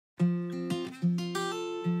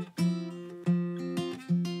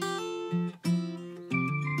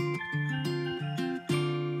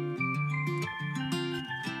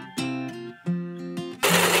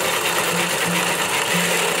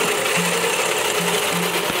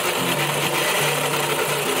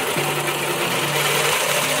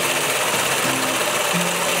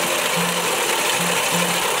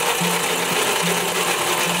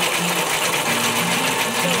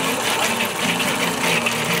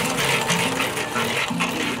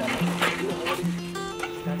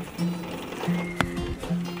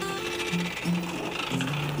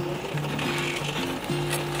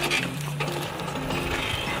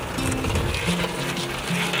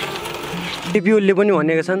केपिओले पनि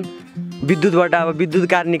भनेका छन् विद्युतबाट अब विद्युत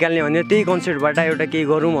कार निकाल्ने भनेर त्यही कन्सेप्टबाट एउटा केही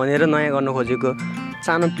गरौँ भनेर नयाँ गर्न खोजेको।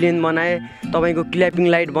 सानो प्लेन बनाएँ, तपाईँको क्ल्यापिङ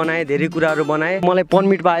लाइट बनाएँ, धेरै कुराहरू बनाएँ। मलाई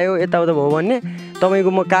पर्मिट पायो यताउता भयो भने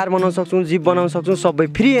तपाईँको म कार बनाउन सक्छु, जिप बनाउन सक्छु,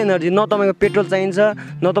 सबै फ्री एनर्जी। न तपाईँको पेट्रोल चाहिन्छ,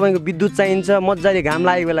 न तपाईँको विद्युत चाहिन्छ। मजाले घाम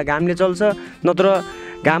लागेको बेला घामले चल्छ, नत्र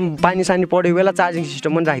घाम पानी सानी परेको बेला चार्जिङ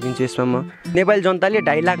सिस्टम पनि राखिदिन्छु यसमा म। नेपाली जनताले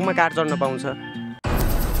 2.5 लाखमा कार चढ्न पाउँछ।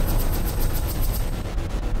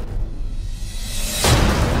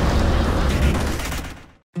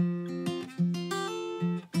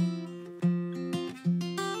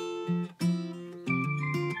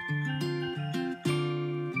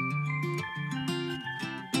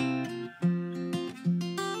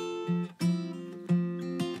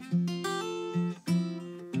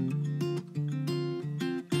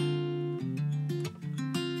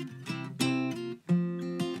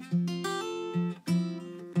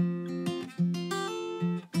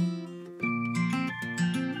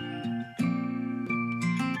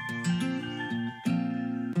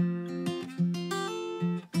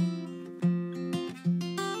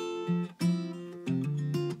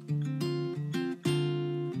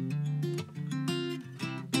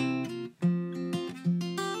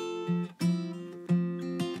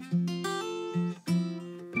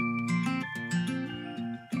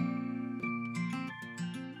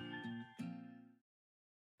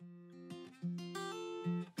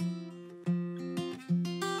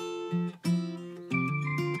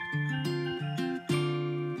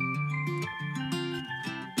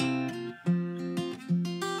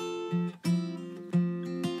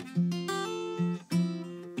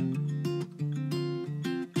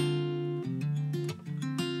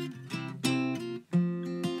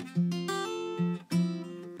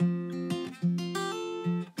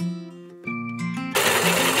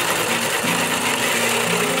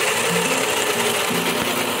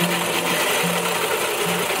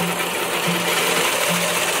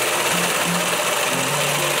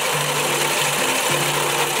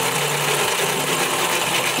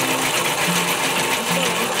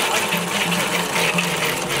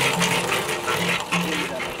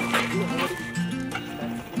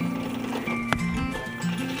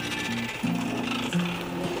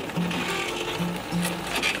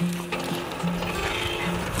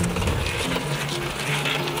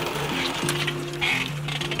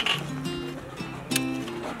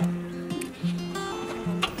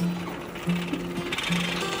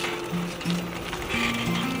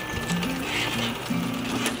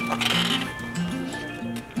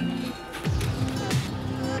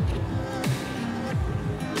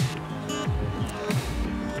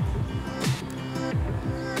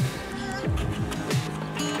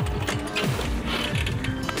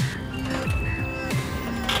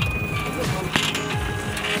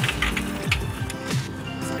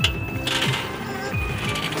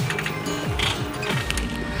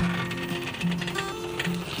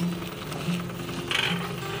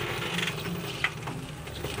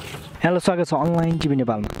 हेलो, स्वागत छ अनलाइन टिभी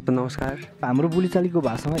नेपालमा। नमस्कार। हाम्रो बोलीचालीको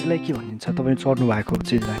भाषामा यसलाई के भनिन्छ तपाईँ चढ्नु भएको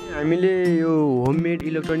चिजलाई? हामीले यो होममेड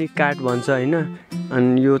इलेक्ट्रोनिक कार्ड भन्छ होइन।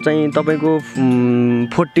 अनि यो चाहिँ तपाईँको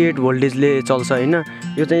 48 भोल्टेजले चल्छ होइन।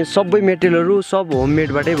 यो चाहिँ सबै मेटेरियलहरू सब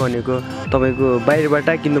होममेडबाटै बनेको। तपाईँको बाहिरबाट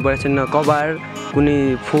किन्नु परेको छैन। कभार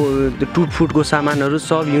कुनै टुटफुटको सामानहरू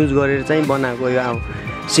सब युज गरेर चाहिँ बनाएको यो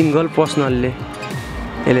सिङ्गल पर्सनलले।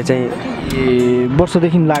 यसले चाहिँ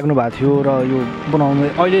वर्षदेखि लाग्नु भएको थियो र यो बनाउनु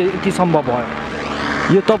अहिले यति सम्भव भयो?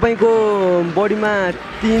 यो तपाईँको बडीमा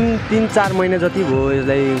 3-4 महिना जति भयो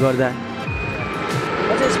यसलाई गर्दा।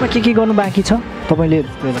 अझै यसमा के गर्नु बाँकी छ तपाईँले?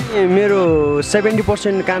 मेरो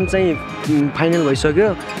 70% काम चाहिँ फाइनल भइसक्यो।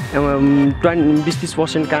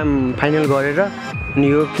 20-30% काम फाइनल गरेर अनि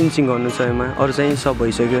यो फिनिसिङ गर्नु छ। यसमा अरू चाहिँ सब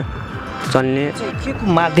भइसक्यो चल्ने। के को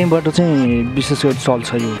माध्यमबाट चाहिँ विशेष गरी चल्छ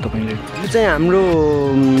यो तपाईँले? यो चाहिँ हाम्रो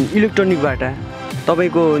इलेक्ट्रोनिकबाट।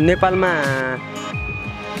 तपाईँको नेपालमा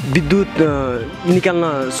विद्युत निकाल्न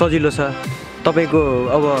सजिलो छ। तपाईँको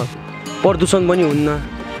अब प्रदूषण पनि हुन्न।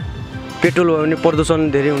 पेट्रोल भयो भने प्रदूषण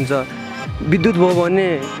धेरै हुन्छ, विद्युत भयो भने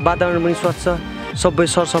वातावरण पनि स्वच्छ, सबै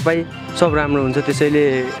सरसफाइ सब राम्रो हुन्छ। त्यसैले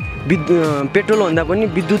पेट्रोलभन्दा पनि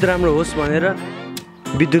विद्युत राम्रो होस् भनेर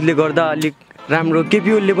विद्युतले गर्दा अलिक राम्रो।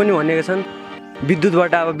 केपिओले पनि भनेका छन्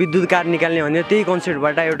विद्युतबाट अब विद्युत कार निकाल्ने भनेर त्यही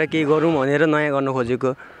कन्सेप्टबाट एउटा केही गरौँ भनेर नयाँ गर्न खोजेको।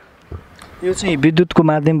 यो चाहिँ विद्युतको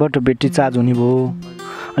माध्यमबाट ब्याट्री चार्ज हुने भयो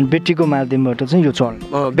अनि ब्याट्रीको माध्यमबाट चाहिँ यो चल्छ?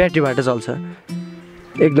 ब्याट्रीबाट चल्छ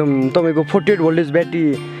एकदम। तपाईँको 48 भोल्टेज ब्याट्री,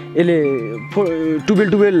 यसले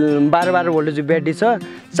 12 भोल्टेज ब्याट्री छ।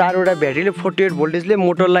 4वटा ब्याट्रीले 48 भोल्टेजले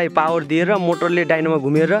मोटरलाई पावर दिएर मोटरले डाइनोमा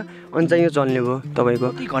घुमेर अनि चाहिँ यो चल्ने भयो। तपाईँको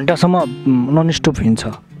घन्टासम्म नन स्टप हिँड्छ।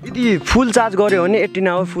 यदि फुल चार्ज गऱ्यो भने 18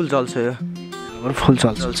 आवर फुल चल्छ यो। फुल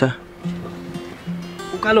चल्छ।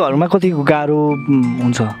 उकालोहरूमा कतिको गाह्रो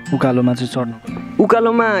हुन्छ उकालोमा चाहिँ चढ्नु?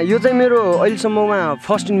 उकालोमा यो चाहिँ मेरो अहिलेसम्ममा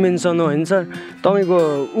फर्स्ट इन्भेन्सन हो होइन सर। तपाईँको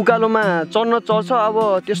उकालोमा चढ्छ अब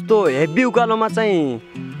त्यस्तो हेभी उकालोमा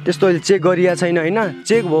चाहिँ त्यस्तो अहिले चेक गरिया छैन होइन।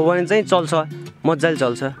 चेक भयो भने चाहिँ चल्छ, मजाले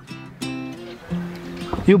चल्छ।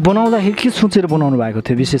 यो बनाउँदाखेरि के सोचेर बनाउनु भएको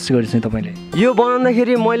थियो विशेष गरी चाहिँ तपाईँले? यो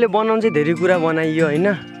बनाउँदाखेरि मैले बनाउनु चाहिँ धेरै कुरा बनाइयो होइन।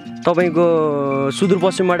 तपाईँको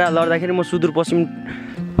सुदूरपश्चिमबाट लड्दाखेरि म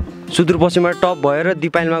सुदूरपश्चिमबाट टप भएर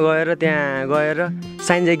दिपाइलमा गएर त्यहाँ गएर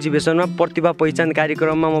साइन्स एक्जिबिसनमा प्रतिभा पहिचान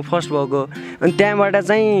कार्यक्रममा म फर्स्ट भएको। अनि त्यहाँबाट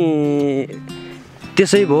चाहिँ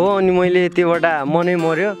त्यसै भयो। अनि मैले त्योबाट मनै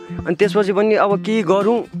मर्यो। अनि त्यसपछि पनि अब केही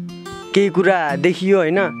गरौँ, केही कुरा देखियो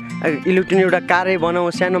होइन। इलेक्ट्रोनिक एउटा कारै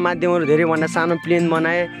बनाऊ, सानो माध्यमहरू धेरै बनाएँ, सानो प्लेन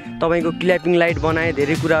बनाएँ, तपाईँको क्ल्यापिङ लाइट बनाएँ,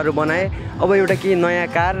 धेरै कुराहरू बनाएँ। अब एउटा केही नयाँ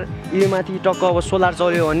कार यो माथि टक्क अब सोलर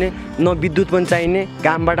चल्यो भने न विद्युत पनि चाहिने,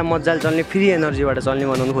 घामबाट मजाले चल्ने, फ्री एनर्जीबाट चल्ने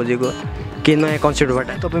बनाउनु खोजेको केही नयाँ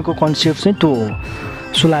कन्सेप्टबाट। तपाईँको कन्सेप्ट चाहिँ त्यो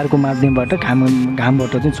सोलरको माध्यमबाट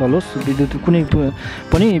घामबाट चाहिँ चलोस्, विद्युत कुनै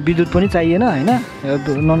पनि विद्युत पनि चाहिएन होइन,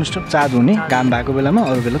 ननस्टप चार्ज हुने, घाम भएको बेलामा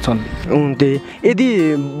अरू बेला चल्ने। त्यही यदि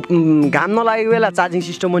घाम नलागेको बेला चार्जिङ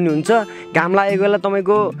सिस्टम पनि हुन्छ, घाम लागेको बेला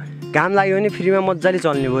तपाईँको घाम लाग्यो भने फ्रीमा मजाले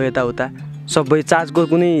चल्ने भयो यताउता सबै,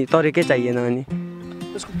 चार्जको कुनै तरिकै चाहिएन। अनि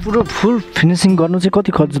यसको पुरो फुल फिनिसिङ गर्नु चाहिँ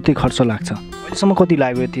कति जति खर्च लाग्छ? अहिलेसम्म कति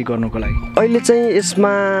लाग्यो यति गर्नुको लागि? अहिले चाहिँ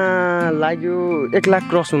यसमा लाग्यो 1 लाख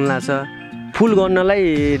क्रस हुन लाग्छ। फुल गर्नलाई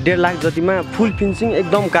 1.5 लाख जतिमा फुल फिनिसिङ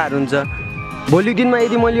एकदम कार हुन्छ। भोलिको दिनमा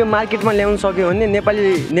यदि मैले यो मार्केटमा ल्याउन सक्यो भने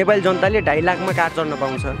नेपाली जनताले 2.5 लाखमा कार चढ्न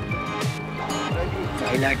पाउँछ।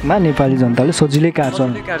 2.5 लाखमा नेपाली जनताले सजिलै कार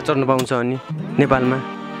चढ्न पाउँछ। अनि नेपालमा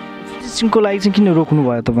फिनिसिङको लागि चाहिँ किन रोक्नु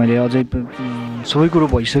भयो तपाईँले? अझै सबै कुरो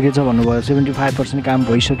भइसकेछ भन्नुभयो, 75% काम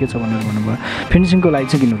भइसकेछ भनेर भन्नुभयो, फिनिसिङको लागि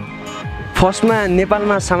चाहिँ किन? फर्स्टमा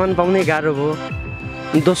नेपालमा सामान पाउनै गाह्रो भयो,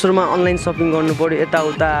 दोस्रोमा अनलाइन सपिङ गर्नु पऱ्यो,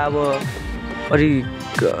 यताउता अब अलिक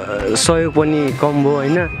सहयोग पनि कम भयो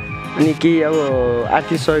होइन। अनि केही अब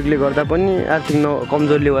आर्थिक सहयोगले गर्दा पनि, आर्थिक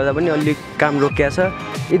कमजोरीले गर्दा पनि अलिक काम रोकिया छ।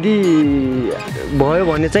 यदि भयो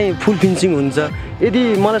भने चाहिँ फुल फिनिसिङ हुन्छ।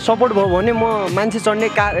 यदि मलाई सपोर्ट भयो भने म मान्छे चढ्ने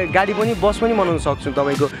गाडी पनि, बस पनि बनाउन सक्छु।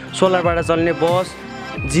 तपाईँको सोलरबाट चल्ने बस,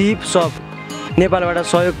 जिप सब नेपालबाट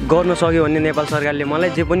सहयोग गर्न सक्यो भने नेपाल सरकारले मलाई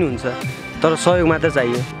जे पनि हुन्छ, तर सहयोग मात्र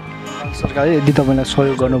चाहियो। सरकारले यदि तपाईँलाई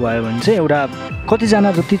सहयोग गर्नुभयो भने चाहिँ एउटा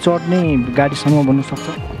कतिजना जति चढ्ने गाडीसम्म बन्नु सक्छ?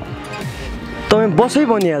 तपाईँ बसै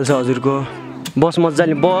बनिहाल्छ हजुरको, बस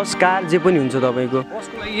मजाले, बस कार जे पनि हुन्छ तपाईँको।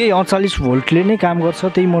 यही 48 भोल्टले नै काम गर्छ,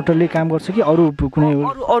 त्यही मोटरले काम गर्छ कि अरू कुनै?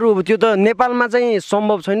 अरू त्यो त नेपालमा चाहिँ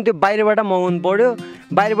सम्भव छैन, त्यो बाहिरबाट मगाउनु पऱ्यो।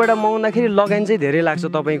 बाहिरबाट मगाउँदाखेरि लगानी चाहिँ धेरै लाग्छ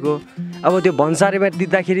तपाईँको। अब त्यो भन्सारमा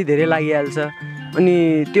दिँदाखेरि धेरै लागिहाल्छ। अनि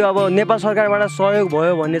त्यो अब नेपाल सरकारबाट सहयोग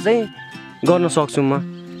भयो भने चाहिँ गर्न सक्छु म।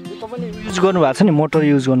 तपाईँले युज गर्नुभएको छ नि, मोटर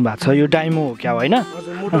युज गर्नुभएको छ, यो डाइमो हो क्या होइन?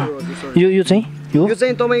 यो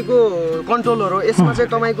चाहिँ तपाईँको कन्ट्रोलर हो। यसमा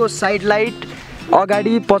चाहिँ तपाईँको साइड लाइट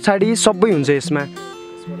अगाडि पछाडि सबै हुन्छ यसमा,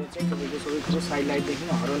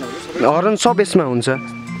 हर्न सब यसमा हुन्छ।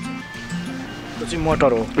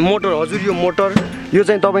 मोटर हो, मोटर हजुर, यो मोटर। यो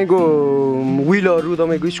चाहिँ तपाईँको विलहरू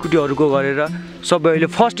तपाईँको स्कुटीहरूको गरेर सबै अहिले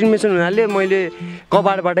फर्स्ट इन्भेन्सन हुनाले मैले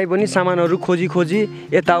कबाडबाटै पनि सामानहरू खोजी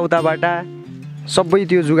यताउताबाट सबै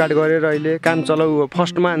त्यो जुगाड गरेर अहिले काम चलाउ।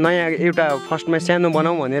 फर्स्टमा नयाँ एउटा फर्स्टमा सानो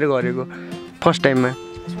बनाऊ भनेर गरेको फर्स्ट टाइममा।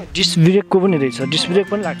 डिस्क ब्रेकको पनि रहेछ, डिस्क ब्रेक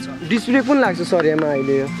पनि लाग्छ सर यसमा।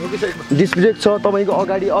 अहिले यो डिस्क ब्रेक छ तपाईँको,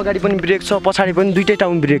 अगाडि पनि ब्रेक छ, पछाडि पनि दुइटै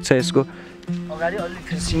टाउन ब्रेक छ। यसको अगाडि अलिक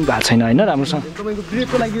फिनिसिङ भएको छैन होइन राम्रोसँग। तपाईँको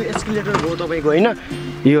ब्रेकको लागि यो एस्केलेटर भयो तपाईँको होइन,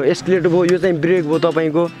 यो एस्केलेटर भयो, यो चाहिँ ब्रेक भयो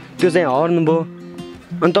तपाईँको, त्यो चाहिँ हर्न भयो।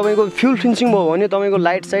 अनि तपाईँको फ्युल फिनिसिङ भयो भने तपाईँको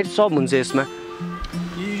लाइट साइट सब हुन्छ यसमा।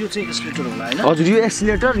 यो चाहिँ एस्केलेटर होला होइन? हजुर, यो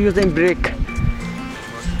एस्केलेटर, यो चाहिँ ब्रेक।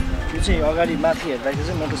 यो चाहिँ अगाडि माथि हेर्दाखेरि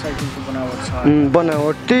चाहिँ मोटरसाइकलको बनावट छ,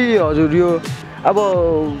 बनावट त्यही हजुर। यो अब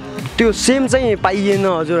त्यो सेम चाहिँ पाइएन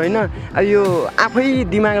हजुर होइन। अब यो आफै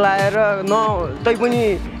दिमाग लगाएर तैपनि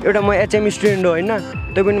एउटा म एचएम स्टुडेन्ट हो होइन,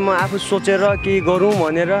 तैपनि म आफू सोचेर केही गरौँ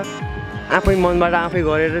भनेर आफै मनबाट आफै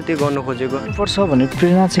गरेर त्यो गर्न खोजेको। पर्छ भने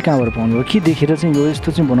प्रेरणा चाहिँ कहाँबाट पाउनुभयो? के देखेर चाहिँ यो यस्तो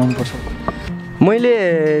चाहिँ बनाउनुपर्छ? मैले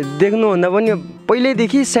देख्नुभन्दा पनि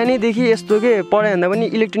पहिल्यैदेखि सानैदेखि यस्तो के पढाइभन्दा पनि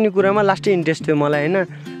इलेक्ट्रोनिक कुरामा लास्टै इन्ट्रेस्ट थियो मलाई होइन।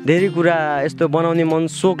 धेरै कुरा यस्तो बनाउने मन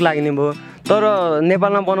सोख लाग्ने भयो, तर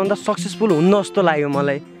नेपालमा बनाउँदा सक्सेसफुल हुन्न जस्तो लाग्यो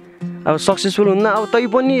मलाई। अब सक्सेसफुल हुन्न, अब तै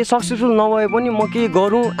पनि सक्सेसफुल नभए पनि म केही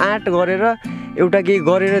गरौँ, आर्ट गरेर एउटा केही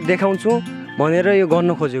गरेर देखाउँछु भनेर यो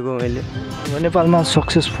गर्न खोजेको मैले। नेपालमा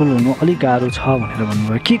सक्सेसफुल हुनु अलिक गाह्रो छ भनेर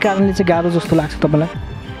भन्नुभयो, के कारणले चाहिँ गाह्रो जस्तो लाग्छ तपाईँलाई?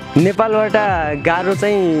 नेपालबाट गाह्रो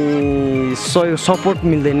चाहिँ सपोर्ट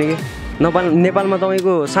मिल्दैन कि नेपालमा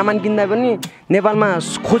तपाईँको सामान किन्दा पनि नेपालमा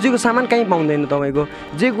खोजेको सामान कहीँ पाउँदैन तपाईँको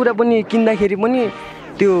जे कुरा पनि किन्दाखेरि पनि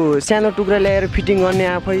त्यो सानो टुक्रा ल्याएर फिटिङ गर्ने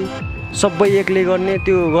आफै सबै एक्लै गर्ने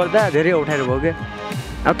त्यो गर्दा धेरै अप्ठ्यारो भयो क्या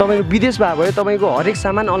अब तपाईँको विदेश भए भयो तपाईँको हरेक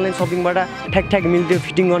सामान अनलाइन सपिङबाट ठ्याक मिल्थ्यो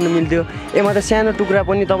फिटिङ गर्नु मिल्थ्यो एमा त सानो टुक्रा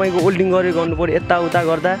पनि तपाईँको ओल्डिङ गरेर गर्नु पऱ्यो यताउता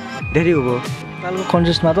गर्दा धेरै भयो नेपालको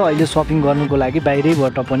कन्टेक्स्टमा त अहिले सपिङ गर्नुको लागि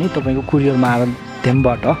बाहिरैबाट पनि तपाईँको कुरियर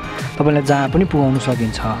माध्यमबाट तपाईँलाई जहाँ पनि पुगाउन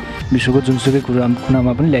सकिन्छ विश्वको जुनसुकै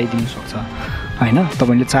कुनामा पनि ल्याइदिनु सक्छ होइन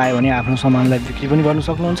तपाईँले चाह्यो भने आफ्नो सामानलाई बिक्री पनि गर्न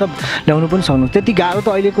सक्नुहुन्छ ल्याउनु पनि सक्नुहुन्छ त्यति गाह्रो त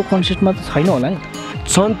अहिलेको कन्सेप्टमा त छैन होला नि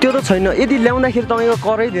छन् त्यो त छैन यदि ल्याउँदाखेरि तपाईँको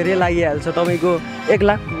करै धेरै लागिहाल्छ तपाईँको 1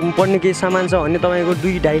 लाख पर्ने केही सामान छ भने तपाईँको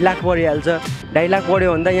 2-2.5 लाख परिहाल्छ 2.5 लाख पऱ्यो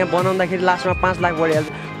भन्दा यहाँ बनाउँदाखेरि लास्टमा 5 लाख परिहाल्छ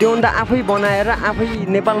त्योभन्दा आफै बनाएर आफै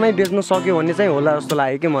नेपालमै बेच्न सक्यो भने चाहिँ होला जस्तो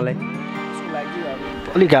लाग्यो कि मलाई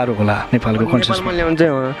अलिक गाह्रो होला नेपालको कन्सेप्टमा ल्याउनु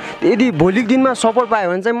चाहिँ यदि भोलिको दिनमा सपोर्ट पायो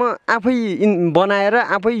भने चाहिँ म आफै बनाएर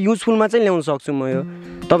आफै युजफुलमा चाहिँ ल्याउन सक्छु म यो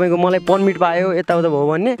तपाईँको मलाई पर्मिट पायो यताउता भयो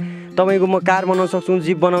भने तपाईँको म कार बनाउन सक्छु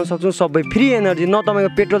जिप बनाउन सक्छु सबै फ्री एनर्जी न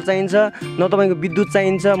तपाईँको पेट्रोल चाहिन्छ न तपाईँको विद्युत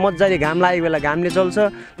चाहिन्छ मजाले घाम लागेको बेला घामले चल्छ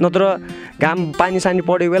नत्र घाम पानी सानी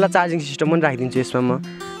परेको बेला चार्जिङ सिस्टम पनि राखिदिन्छु यसमा म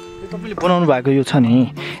तपाईँले बनाउनु भएको यो छ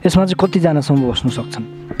नि यसमा चाहिँ कतिजनासम्म बस्नु सक्छन्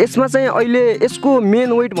यसमा चाहिँ अहिले यसको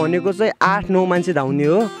मेन वेट भनेको चाहिँ 8-9 मान्छे धाउने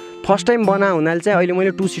हो फर्स्ट टाइम बना हुनाले चाहिँ अहिले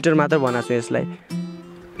मैले 2 सिटर मात्र बनाएको छु यसलाई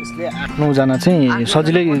यसले 8-9 जना चाहिँ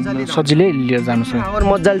सजिलै लिएर जानु सक्छ पावर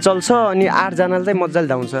मजाले चल्छ अनि 8 जनाले चाहिँ मजाले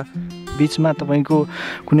धाउँछ बिचमा तपाईँको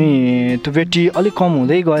कुनै त्यो ब्याट्री अलिक कम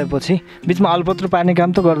हुँदै गएपछि बिचमा अलपत्र पार्ने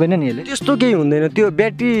काम त गर्दैन नि यसले त्यस्तो केही हुँदैन त्यो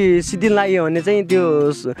ब्याट्री सिधिन लाग्यो भने चाहिँ त्यो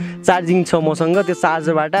चार्जिङ छ मसँग त्यो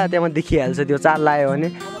चार्जरबाट त्यहाँ देखिहाल्छ त्यो चार्ज लाग्यो भने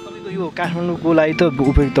यो काठमाडौँको लागि त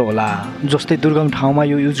उपयुक्त होला जस्तै दुर्गम ठाउँमा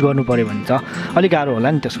यो युज गर्नु पऱ्यो भने त अलिक गाह्रो होला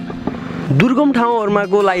नि त्यसको दुर्गम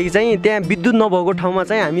ठाउँहरूमाको लागि चाहिँ त्यहाँ विद्युत नभएको ठाउँमा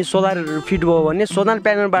चाहिँ हामी सोलर फिट भयो भने सोलर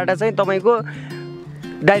प्यानलबाट चाहिँ तपाईँको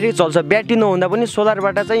डाइरेक्ट चल्छ ब्याट्री नहुँदा पनि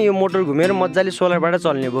सोलरबाट चाहिँ यो मोटर घुमेर मजाले सोलरबाट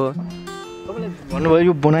चल्ने भयो तपाईँले भन्नुभयो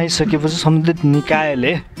यो बनाइसकेपछि सम्बन्धित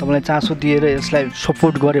निकायले तपाईँलाई चासो दिएर यसलाई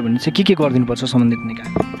सपोर्ट गर्यो भने चाहिँ के गरिदिनुपर्छ सम्बन्धित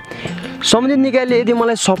निकायले यदि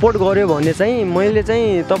मलाई सपोर्ट गर्यो भने चाहिँ मैले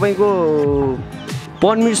चाहिँ तपाईँको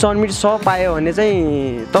पर्मिट सब पायो भने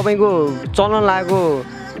चाहिँ तपाईँको चल्न लागेको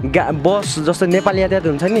बस जस्तो नेपाल यातायात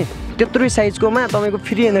हुन्छ नि त्यत्रै साइजकोमा तपाईँको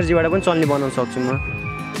फ्री एनर्जीबाट पनि चल्ने बनाउन सक्छु म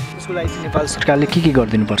त्यसको लागि चाहिँ नेपाल सरकारले के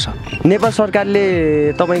गरिदिनुपर्छ नेपाल सरकारले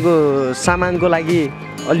तपाईँको सामानको लागि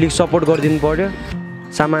अलिक सपोर्ट गरिदिनु पर्यो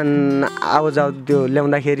सामान आवाजाउ त्यो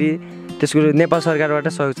ल्याउँदाखेरि त्यसको नेपाल सरकारबाट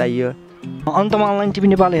सहयोग चाहियो अन्तमा अनलाइन टिभी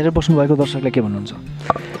नेपाल हेरेर बस्नुभएको दर्शकलाई के भन्नुहुन्छ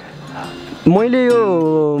मैले यो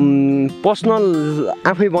पर्सनल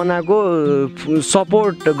आफै बनाएको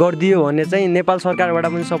सपोर्ट गरिदियो भने चाहिँ नेपाल सरकारबाट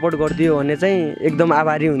पनि सपोर्ट गरिदियो भने चाहिँ एकदम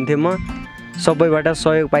आभारी हुन्थेँ म सबैबाट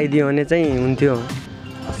सहयोग पाइदियो भने चाहिँ हुन्थ्यो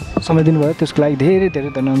समय दिनुभयो त्यसको लागि धेरै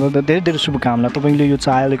धन्यवाद धेरै शुभकामना तपाईँले यो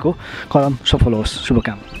चाहेको कदम सफल होस्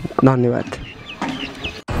शुभकामना धन्यवाद